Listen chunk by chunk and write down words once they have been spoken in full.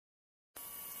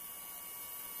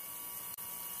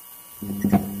You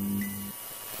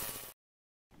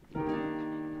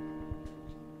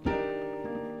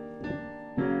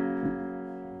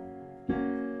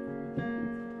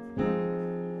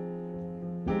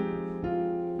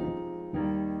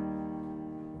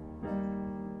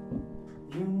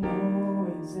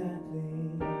know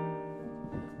exactly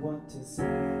what to say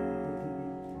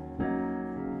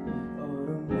or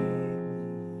to make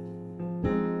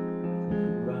me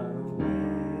run away.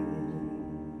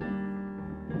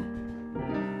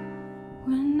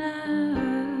 When I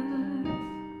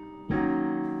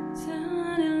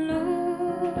turn and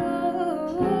look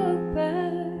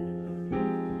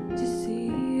back to see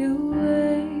you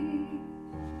wait,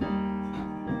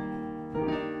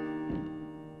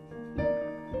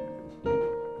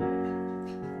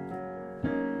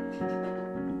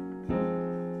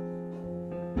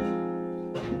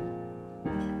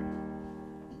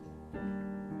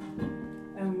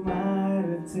 Am I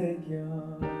to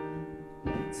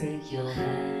take your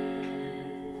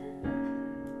hand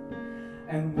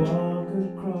and walk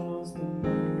across the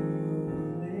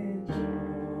moonlit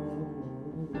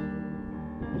roads?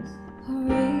 or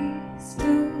race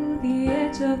to the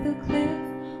edge of the cliff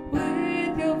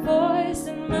with your voice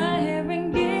in my hair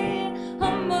and get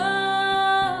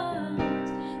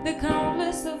amongst the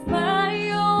countless of my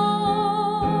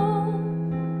own,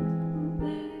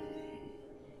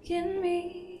 begging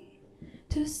me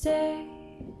to stay.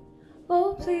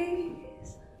 Oh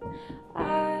please,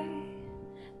 I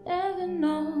never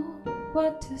know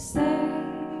what to say.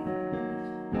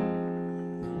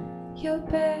 You're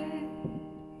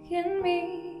begging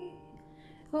me,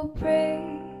 oh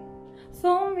pray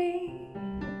for me.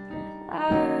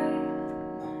 I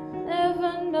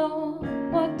never know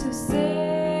what to say.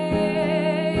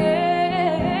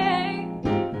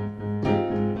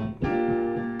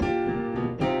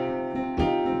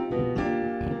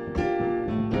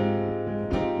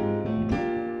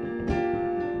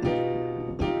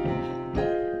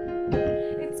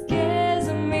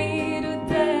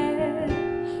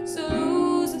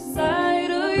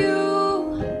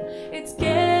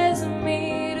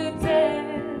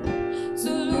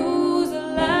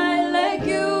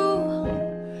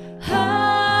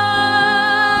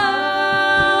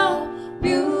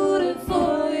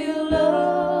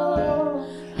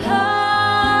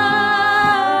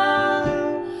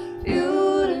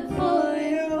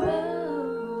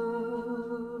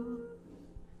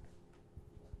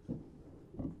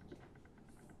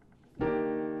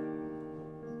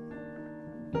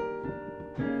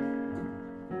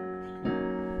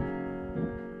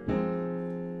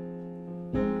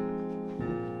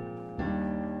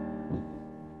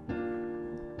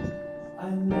 I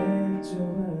let your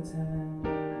words hang,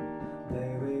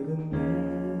 they were with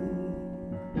me,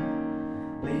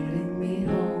 leading me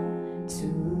home to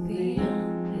the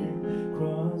unlit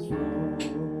crossroads.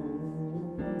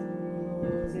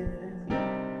 Yeah.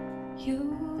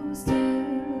 You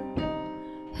still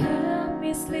help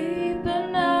me sleep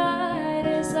at night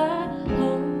as I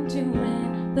hold you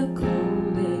in the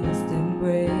coldest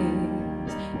embrace.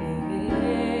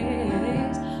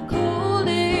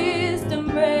 Coldest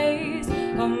embrace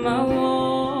of my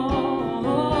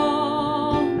warm,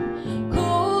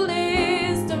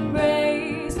 coldest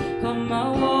embrace of my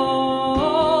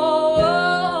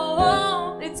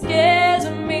warm. It scares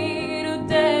me to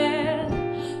death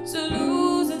to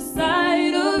lose the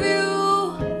sight of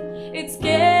you. It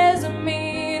scares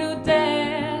me to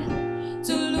death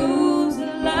to lose a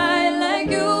light like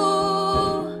you.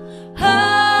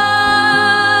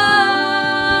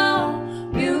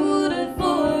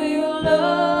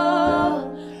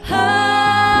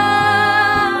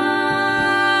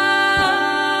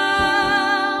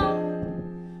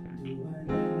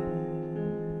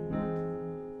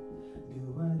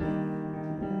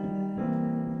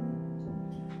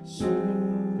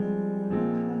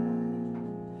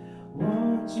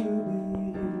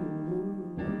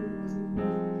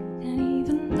 And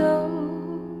even though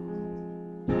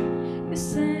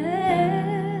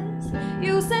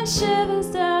you send shivers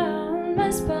down my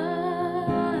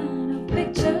spine, a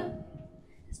picture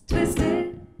as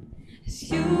twisted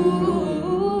as you.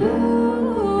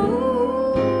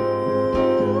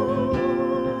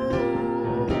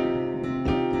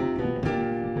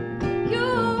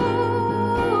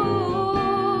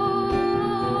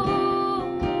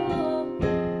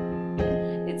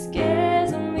 It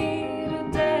scares me to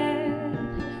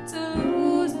death to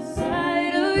lose the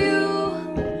sight of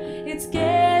you. It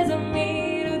scares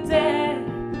me to death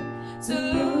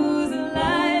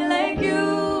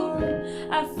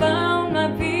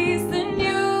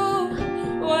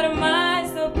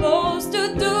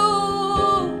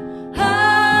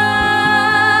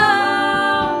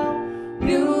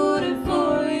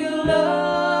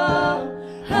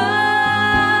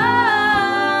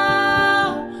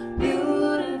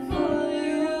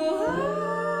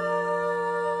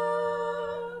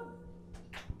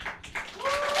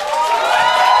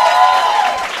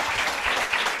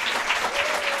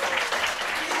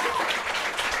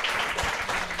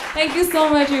Thank you so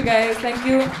much, you guys. Thank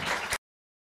you.